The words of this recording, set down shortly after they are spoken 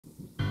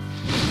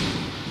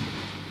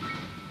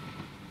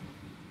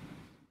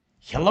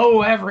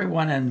Hello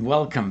everyone and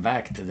welcome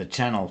back to the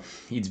channel.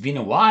 It's been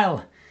a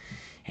while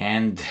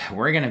and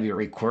we're gonna be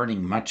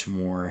recording much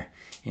more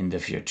in the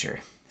future.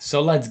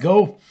 So let's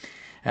go.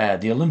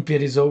 The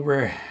Olympiad is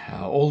over,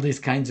 all these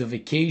kinds of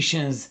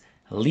vacations,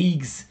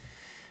 leagues,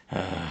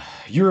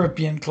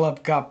 European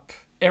Club Cup,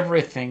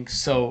 everything.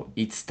 So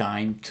it's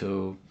time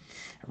to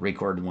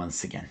record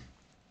once again.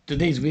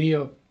 Today's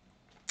video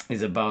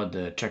is about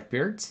the Czech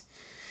Pirc.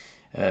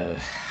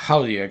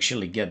 How do you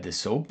actually get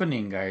this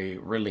opening? I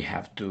really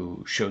have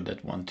to show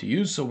that one to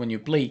you. So when you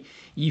play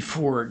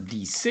e4,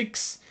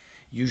 d6,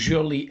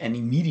 usually and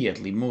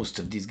immediately most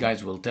of these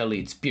guys will tell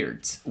you it's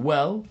Pirc.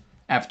 Well,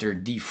 after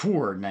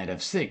d4, knight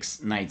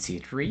f6, knight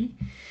c3,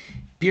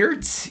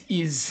 Pirc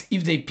is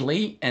if they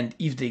play and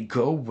if they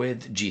go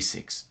with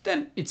g6,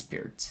 then it's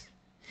Pirc.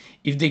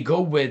 If they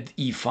go with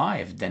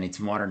e5, then it's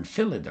modern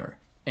Philidor.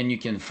 And you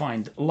can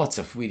find lots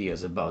of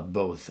videos about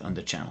both on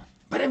the channel.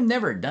 But I've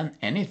never done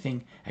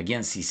anything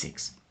against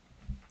c6.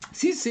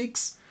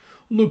 c6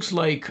 looks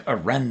like a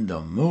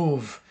random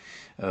move.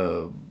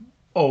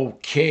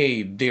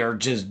 Okay, they are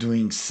just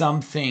doing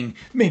something.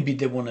 Maybe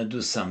they want to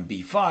do some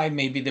b5,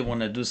 maybe they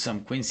want to do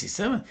some queen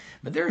c7.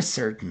 But there are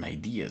certain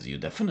ideas you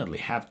definitely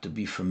have to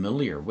be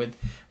familiar with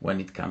when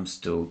it comes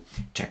to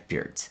Czech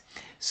Pirc.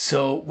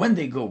 So when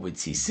they go with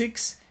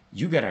c6,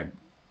 you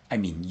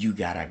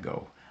gotta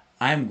go.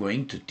 I'm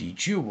going to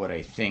teach you what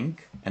I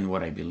think and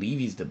what I believe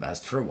is the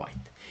best for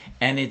white.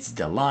 And it's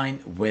the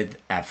line with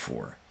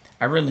f4.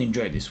 I really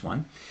enjoy this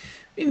one.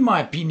 In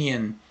my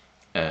opinion,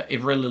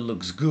 it really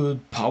looks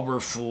good,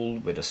 powerful,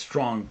 with a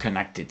strong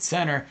connected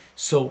center,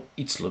 so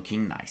it's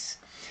looking nice.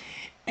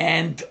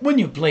 And when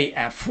you play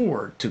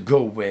f4 to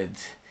go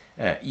with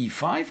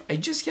e5, I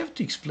just have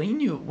to explain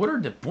you what are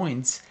the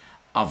points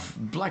of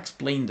blacks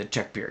playing the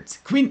Czech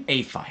Pirc. Queen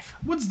a5.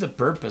 What's the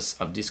purpose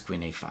of this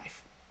queen a5?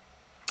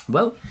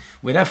 Well,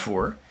 with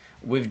f4,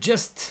 we've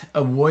just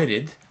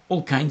avoided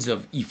all kinds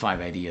of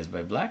e5 ideas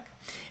by black.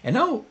 And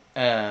now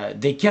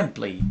they can't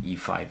play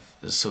e5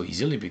 so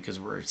easily because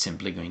we're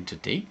simply going to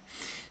take.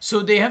 So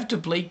they have to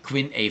play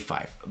queen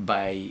a5.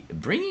 By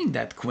bringing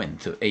that queen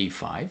to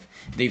a5,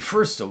 they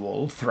first of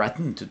all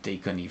threaten to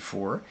take on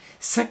e4.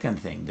 Second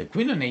thing, the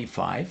queen on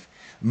a5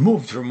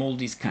 moved from all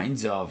these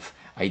kinds of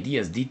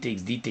ideas, d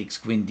takes,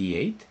 queen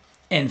d8.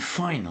 And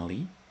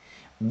finally,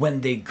 when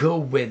they go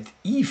with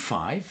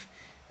e5,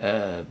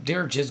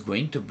 they're just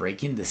going to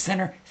break in the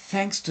center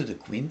thanks to the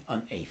queen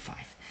on a5.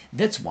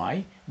 That's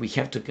why we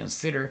have to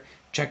consider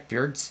Czech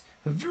Pirc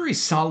a very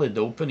solid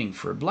opening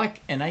for black,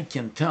 and I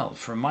can tell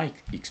from my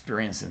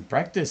experience and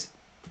practice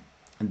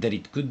that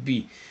it could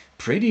be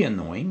pretty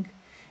annoying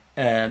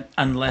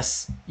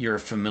unless you're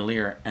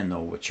familiar and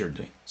know what you're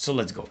doing. So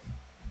let's go.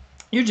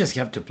 You just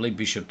have to play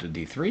bishop to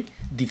d3,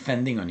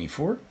 defending on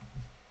e4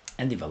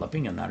 and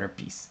developing another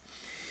piece.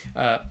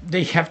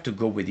 They have to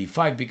go with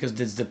e5 because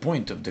that's the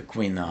point of the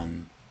queen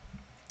on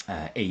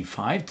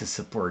a5 to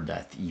support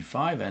that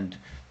e5, and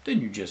then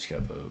you just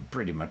have a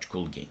pretty much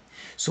cool game.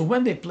 So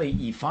when they play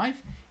e5,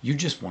 you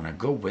just want to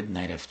go with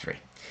knight f3.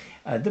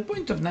 The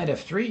point of knight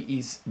f3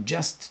 is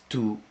just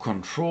to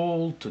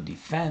control, to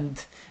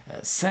defend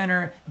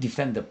center,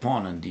 defend the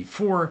pawn on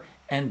d4,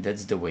 and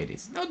that's the way it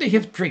is. Now they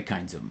have three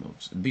kinds of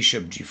moves: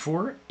 bishop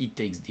g4, e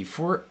takes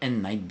d4,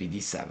 and knight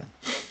bd7.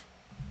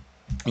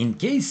 In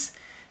case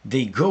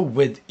they go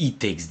with e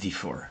takes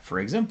d4. For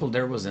example,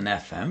 there was an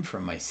FM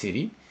from my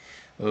city.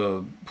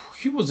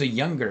 He was a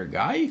younger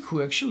guy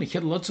who actually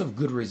had lots of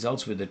good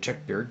results with the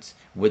Czech Pirc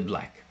with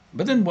black.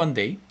 But then one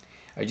day,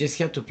 I just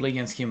had to play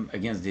against him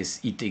against this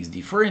e takes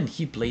d4, and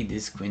he played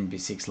this queen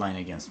b6 line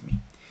against me.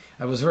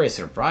 I was very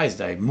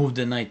surprised. I moved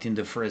the knight in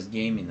the first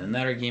game. In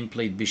another game,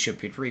 played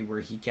bishop e3 where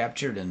he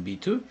captured and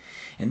b2.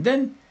 And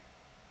then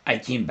I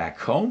came back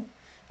home.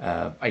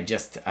 I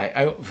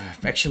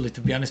actually,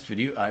 to be honest with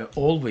you, I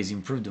always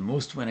improved the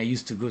most when I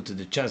used to go to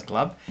the chess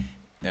club,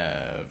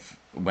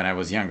 when I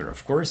was younger,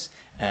 of course.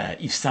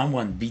 If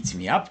someone beats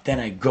me up,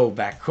 then I go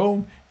back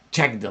home,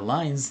 check the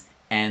lines,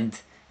 and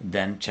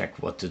then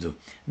check what to do.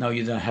 Now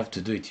you don't have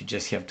to do it, you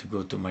just have to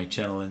go to my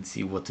channel and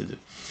see what to do.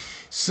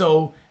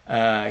 So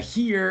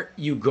here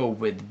you go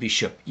with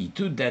bishop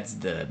e2,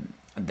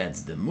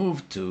 that's the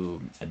move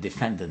to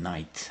defend the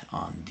knight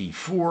on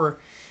d4.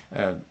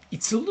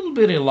 It's a little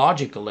bit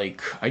illogical,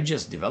 like I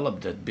just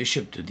developed that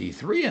bishop to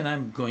d3 and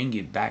I'm going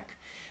it back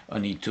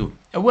on e2.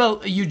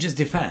 Well, you just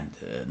defend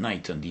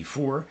knight on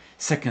d4.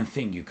 Second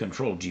thing, you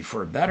control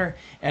g4 better,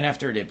 and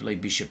after they play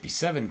bishop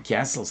e7,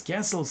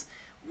 castles,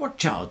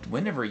 watch out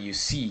whenever you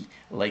see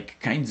like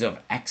kinds of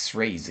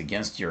x-rays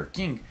against your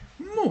king.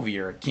 Move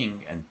your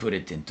king and put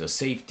it into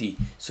safety,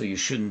 so you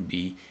shouldn't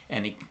be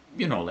any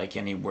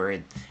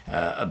worried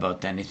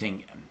about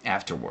anything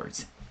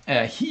afterwards.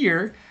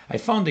 Here I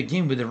found a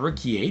game with a rook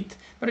e8,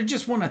 but I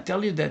just want to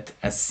tell you that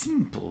a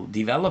simple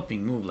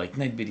developing move like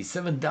knight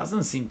bd7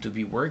 doesn't seem to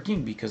be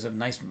working because of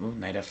nice move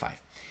knight f5.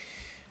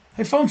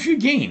 I found few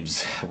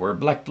games where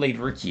black played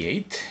rook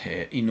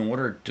e8 in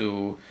order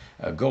to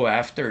go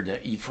after the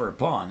e4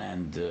 pawn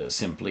and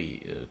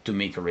simply to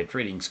make a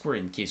retreating square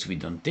in case we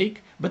don't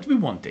take, but we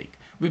won't take.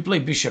 We play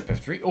bishop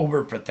f3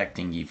 over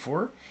protecting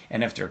e4,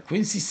 and after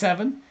queen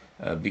c7,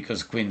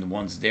 because queen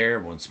wants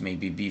there, wants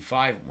maybe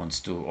b5, wants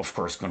to of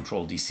course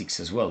control d6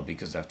 as well,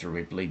 because after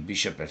we played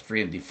bishop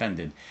f3 and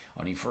defended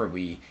on e4,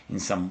 we in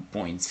some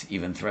points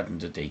even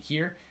threatened to take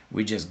here,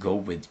 we just go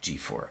with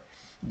g4.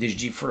 This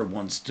g4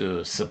 wants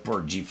to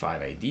support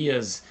g5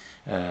 ideas.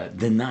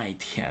 The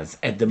knight has,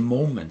 at the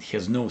moment,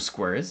 has no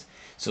squares,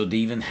 so they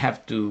even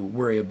have to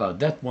worry about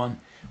that one.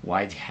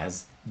 White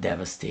has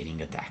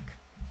devastating attack.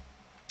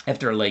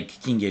 After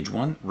like king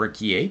h1, rook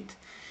e8,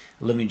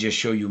 let me just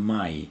show you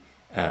my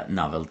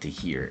novelty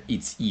here.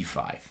 It's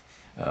e5.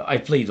 I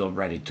played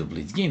already 2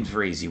 blitz games,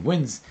 very easy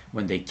wins.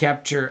 When they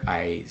capture,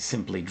 I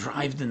simply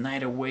drive the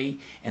knight away,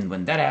 and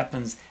when that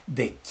happens,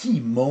 the key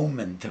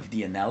moment of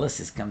the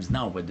analysis comes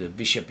now with the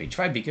bishop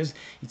h5, because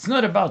it's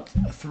not about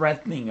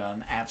threatening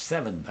on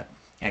f7, but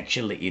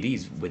actually it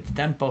is with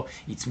tempo.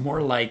 It's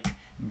more like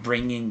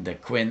bringing the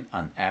queen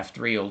on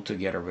f3 all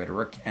together with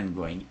rook and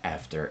going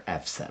after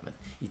f7.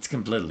 It's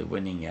completely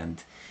winning,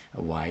 and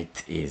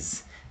white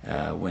is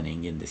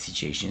winning in the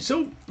situation.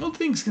 So, all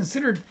things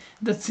considered,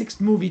 that sixth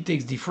move, he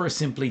takes d4,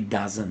 simply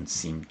doesn't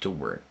seem to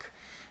work.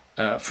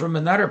 From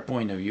another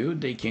point of view,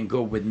 they can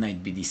go with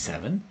knight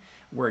bd7,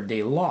 where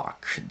they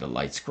lock the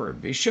light square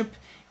bishop,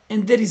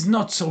 and that is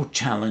not so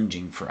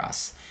challenging for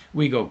us.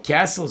 We go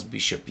castles,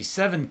 bishop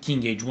e7,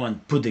 king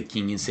h1, put the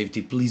king in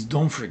safety. Please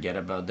don't forget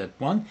about that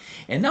one.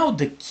 And now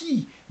the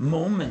key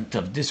moment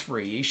of this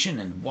variation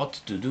and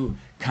what to do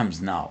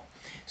comes now.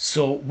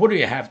 So what do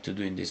you have to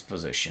do in this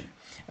position?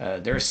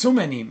 There are so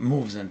many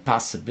moves and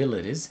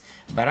possibilities,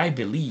 but I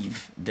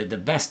believe that the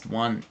best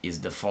one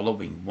is the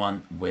following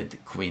one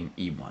with queen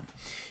e1.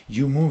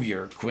 You move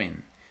your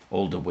queen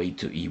all the way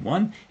to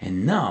e1,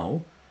 and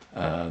now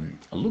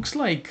looks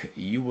like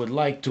you would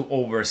like to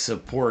over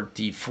support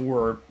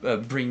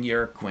d4, bring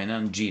your queen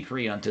on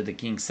g3 onto the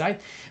king's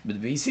side,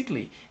 but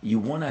basically you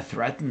want to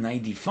threaten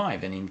knight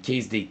d5, and in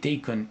case they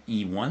take on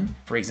e1,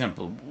 for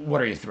example,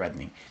 what are you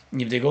threatening?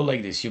 If they go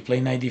like this, you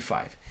play knight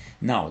d5.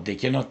 Now they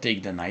cannot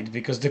take the knight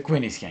because the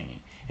queen is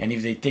hanging, and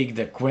if they take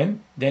the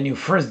queen, then you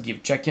first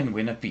give check and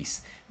win a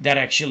piece. That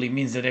actually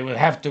means that they will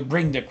have to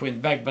bring the queen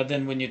back, but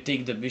then when you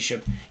take the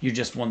bishop, you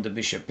just want the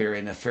bishop here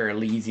in a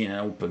fairly easy and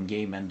open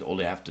game, and all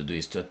you have to do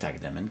is to attack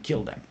them and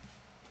kill them.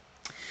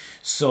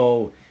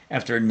 So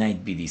after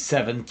knight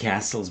bd7,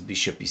 castles,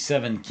 bishop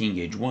e7, king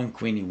h1,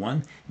 queen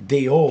e1,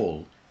 they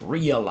all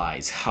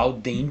realize how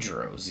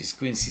dangerous is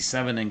queen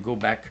c7 and go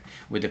back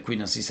with the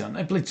queen on c7.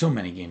 I played so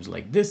many games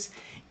like this,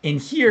 and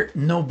here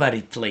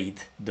nobody played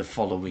the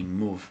following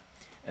move.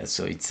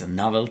 So it's a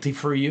novelty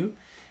for you.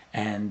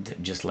 And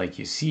just like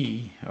you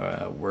see,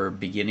 we're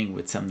beginning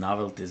with some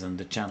novelties on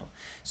the channel.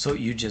 So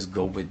you just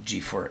go with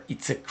g4.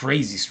 It's a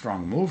crazy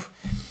strong move.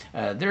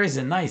 There is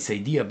a nice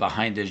idea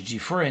behind this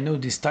g4. I know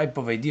this type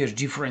of ideas,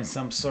 g4 in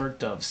some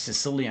sort of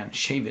Sicilian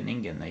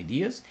Scheveningen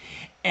ideas.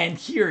 And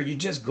here you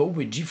just go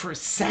with g4,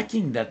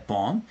 sacking that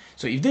pawn.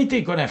 So if they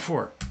take on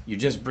f4, you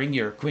just bring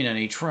your queen on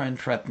h4 and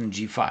threaten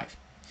g5.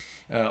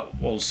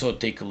 Also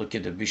take a look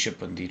at the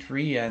bishop on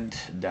d3 and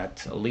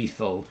that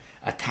lethal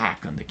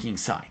attack on the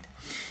king's side.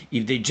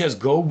 If they just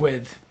go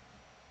with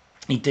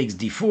he takes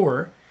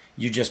d4,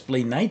 you just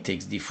play knight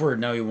takes d4.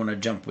 Now you want to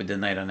jump with the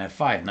knight on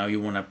f5. Now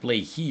you want to play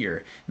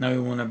here. Now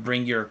you want to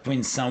bring your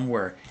queen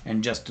somewhere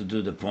and just to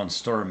do the pawn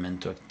storm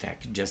and to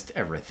attack just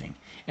everything.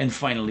 And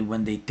finally,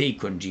 when they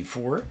take on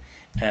g4,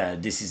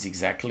 this is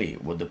exactly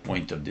what the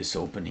point of this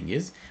opening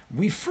is.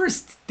 We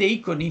first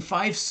take on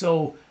e5,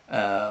 so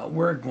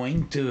we're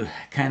going to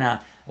kind of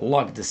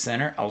lock the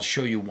center. I'll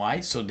show you why.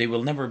 So they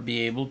will never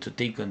be able to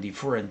take on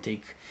d4 and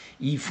take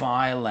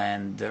e-file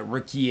and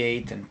rook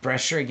e8 and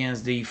pressure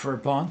against the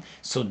e4 pawn.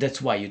 So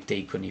that's why you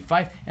take on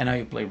e5, and now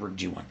you play rook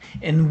g1.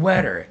 And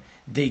whether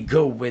they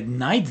go with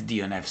knight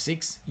d on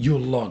f6, you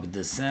lock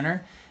the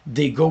center.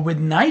 They go with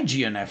knight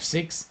g on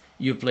f6,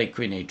 you play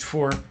queen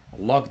h4,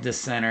 lock the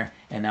center,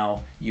 and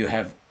now you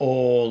have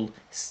all,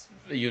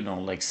 you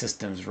know, like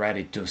systems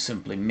ready to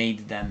simply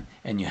mate them,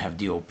 and you have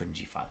the open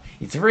g file.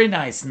 It's a very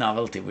nice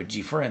novelty with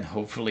g4, and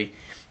hopefully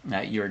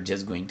you're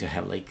just going to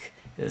have like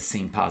the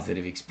same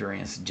positive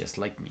experience just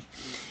like me.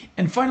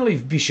 And finally,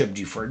 bishop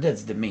g4,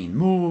 that's the main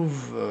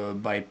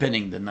move. By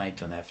pinning the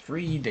knight on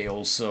f3, they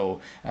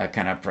also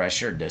kind of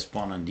pressure this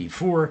pawn on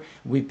d4.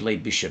 We play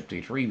bishop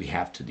to e3, we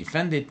have to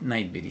defend it.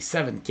 Knight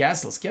bd7,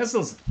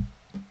 castles.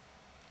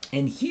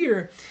 And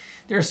here,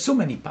 there are so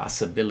many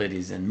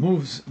possibilities and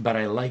moves, but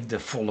I like the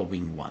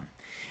following one.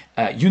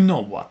 You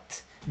know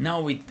what?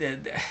 Now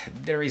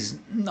there is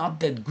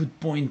not that good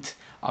point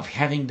of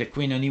having the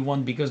queen on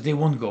e1 because they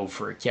won't go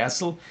for a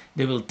castle.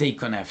 They will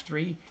take on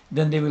f3,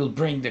 then they will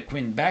bring the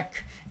queen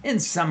back,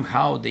 and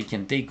somehow they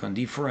can take on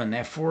d4 and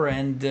f4,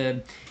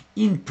 and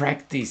in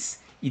practice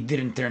it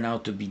didn't turn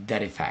out to be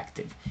that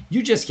effective.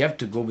 You just have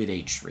to go with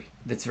h3.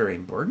 That's very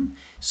important.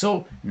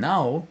 So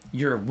now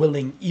you're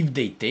willing, if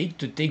they take,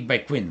 to take by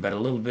queen, but a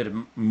little bit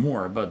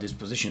more about this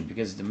position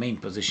because it's the main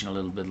position a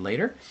little bit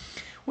later.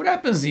 What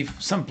happens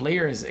if some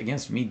players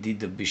against me did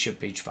the bishop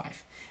h5?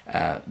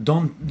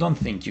 Don't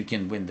think you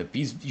can win the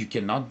piece. You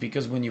cannot,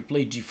 because when you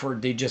play g4,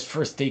 they just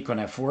first take on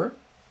f4,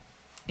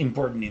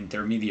 important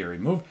intermediary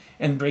move,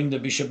 and bring the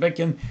bishop back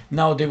in.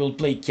 Now they will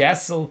play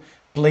castle,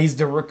 place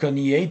the rook on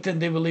e8,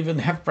 and they will even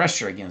have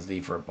pressure against the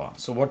e4 pawn.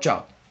 So watch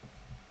out.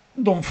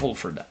 Don't fall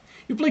for that.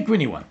 You play queen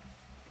e1.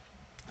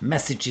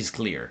 Message is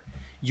clear.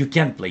 You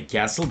can't play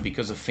castle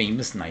because of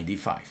famous knight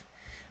e5.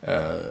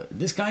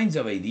 This kinds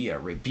of idea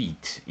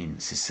repeat in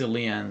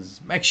Sicilians,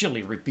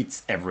 actually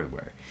repeats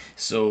everywhere.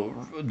 So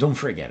don't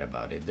forget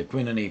about it. The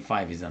queen on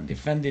a5 is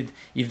undefended.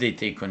 If they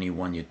take on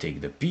e1, you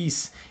take the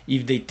piece.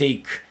 If they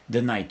take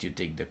the knight, you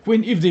take the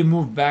queen. If they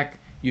move back,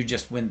 you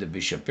just win the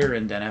bishop here,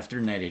 and then after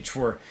knight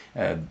h4,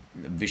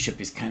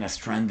 bishop is kind of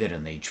stranded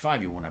on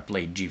h5. You want to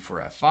play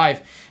g4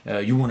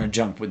 f5. You want to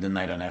jump with the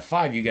knight on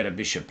f5. You get a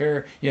bishop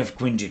here. You have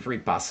queen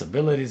g3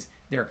 possibilities.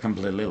 They're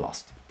completely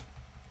lost.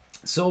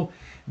 So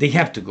they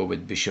have to go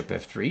with bishop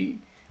f3,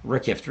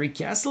 rook f3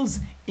 castles.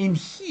 In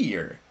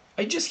here,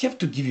 I just have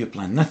to give you a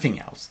plan, nothing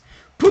else.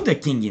 Put the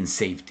king in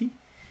safety,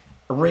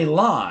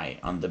 rely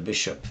on the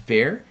bishop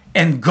pair,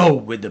 and go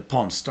with the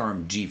pawn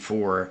storm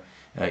g4,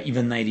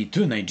 even knight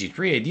e2, knight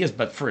g3 ideas,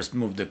 but first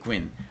move the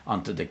queen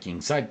onto the king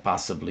side,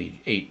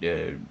 possibly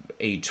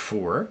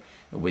h4,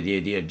 with the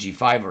idea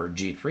g5 or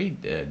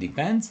g3,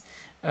 depends,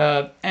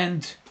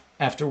 and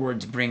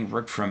afterwards bring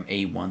rook from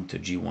a1 to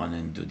g1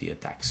 and do the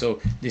attack.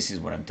 So this is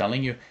what I'm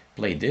telling you.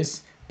 Play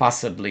this,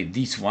 possibly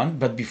this one,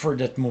 but before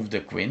that move the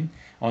queen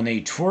on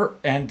h4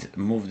 and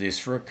move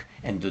this rook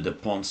and do the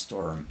pawn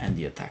storm and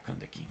the attack on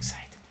the king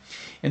side.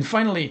 And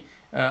finally,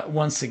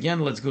 once again,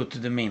 let's go to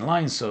the main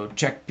line. So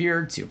check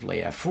Pirc, you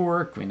play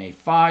f4, queen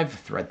a5,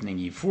 threatening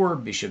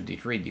e4, bishop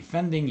d3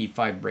 defending,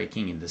 e5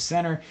 breaking in the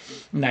center,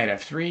 knight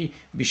f3,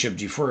 bishop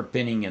g4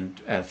 pinning and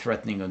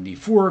threatening on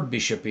d4,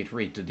 bishop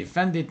e3 to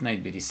defend it,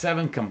 knight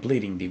bd7,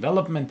 completing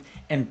development,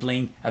 and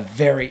playing a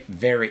very,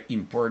 very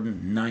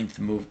important ninth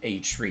move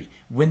h3,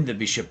 win the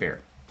bishop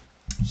pair.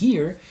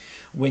 Here,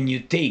 when you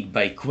take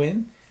by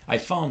queen, I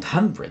found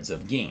hundreds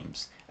of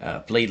games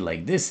played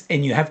like this,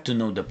 and you have to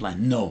know the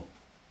plan. No,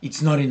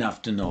 it's not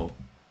enough to know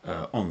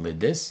only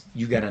this.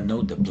 You gotta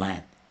know the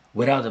plan.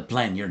 Without a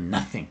plan, you're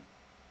nothing.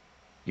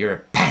 You're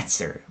a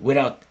patzer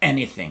without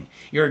anything.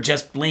 You're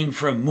just playing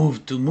from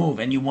move to move,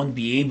 and you won't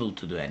be able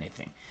to do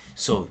anything.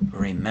 So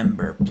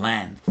remember,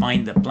 plan.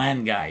 Find the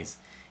plan, guys,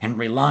 and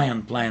rely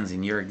on plans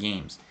in your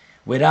games.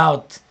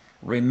 Without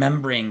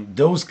remembering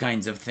those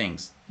kinds of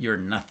things, you're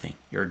nothing.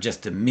 You're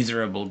just a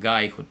miserable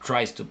guy who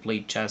tries to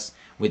play chess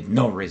with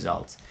no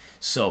results.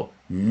 So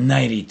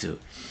 92.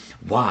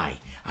 Why?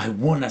 I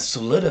want to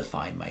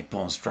solidify my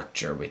pawn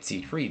structure with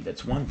c3.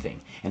 That's one thing.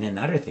 And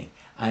another thing,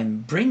 I'm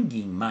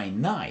bringing my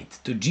knight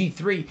to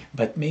g3,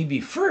 but maybe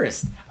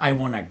first I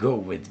want to go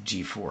with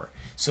g4.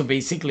 So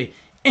basically,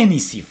 any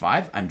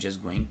c5, I'm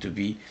just going to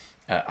be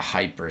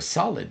hyper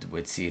solid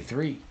with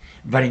c3.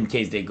 But in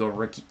case they go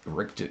rook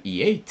to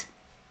e8,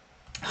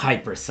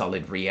 hyper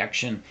solid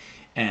reaction,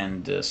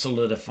 and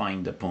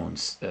solidifying the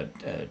pawn's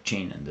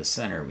chain in the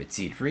center with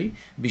c3,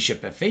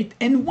 bishop f8,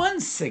 and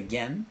once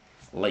again,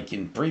 like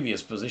in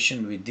previous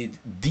position, we did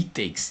d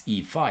takes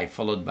e5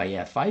 followed by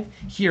f5.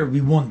 Here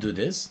we won't do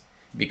this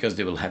because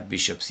they will have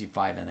bishop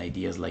c5 and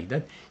ideas like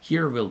that.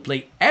 Here we'll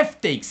play f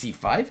takes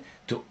e5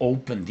 to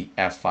open the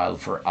f file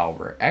for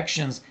our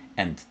actions,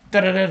 and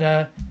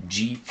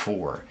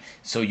g4.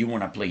 So you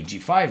want to play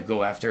g5,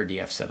 go after the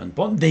f7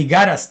 pawn. They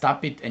gotta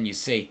stop it, and you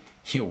say,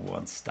 you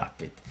won't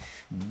stop it.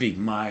 Big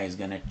Maya is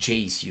gonna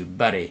chase you,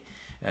 buddy,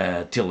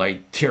 till I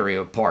tear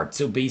you apart.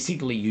 So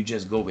basically, you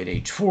just go with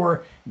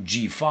h4,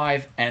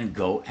 g5, and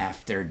go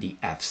after the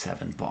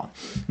f7 pawn.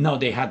 Now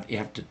you have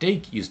to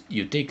take,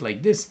 you take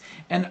like this,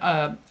 and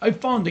I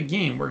found a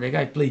game where the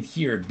guy played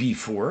here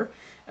b4.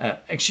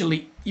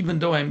 Actually, even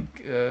though I'm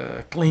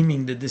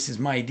claiming that this is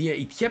my idea,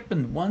 it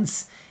happened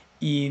once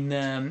in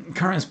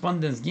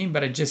correspondence game,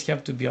 but I just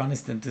have to be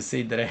honest and to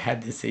say that I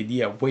had this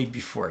idea way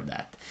before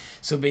that.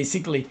 So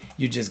basically,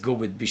 you just go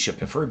with bishop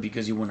f4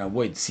 because you want to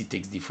avoid c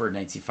takes d4,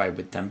 knight c5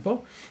 with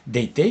tempo.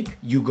 They take,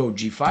 you go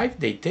g5,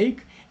 they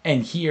take,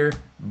 and here,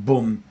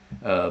 boom,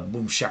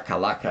 boom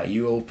shakalaka.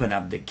 You open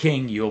up the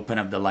king, you open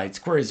up the light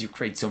squares, you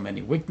create so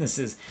many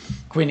weaknesses.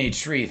 Queen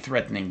h3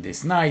 threatening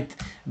this knight,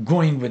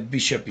 going with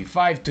bishop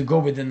e5 to go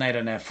with the knight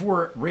on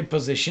f4,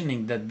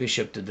 repositioning that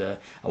bishop to the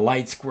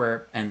light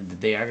square and the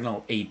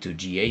diagonal a to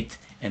g8,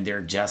 and they're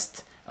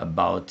just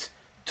about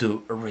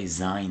to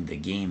resign the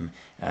game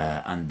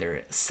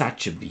under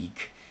such a big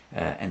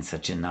and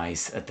such a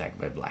nice attack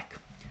by black.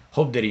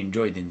 Hope that you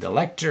enjoyed in the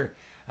lecture.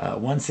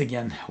 Once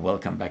again,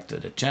 welcome back to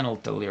the channel.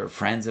 Tell your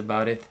friends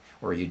about it,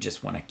 or you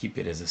just want to keep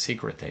it as a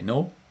secret, I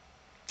know.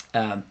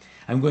 I'm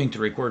going to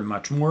record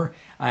much more.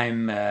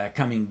 I'm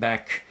coming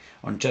back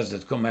on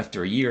chess.com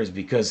after years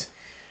because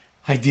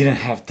I didn't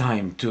have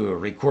time to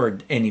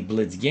record any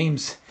blitz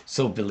games,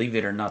 so believe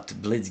it or not,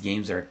 blitz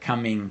games are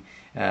coming.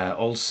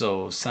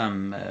 Also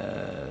some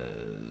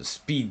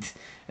speed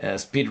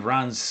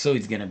runs, so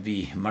it's gonna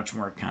be much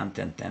more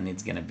content and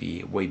it's gonna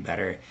be way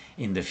better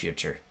in the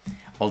future.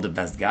 All the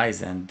best,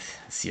 guys, and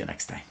see you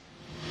next time.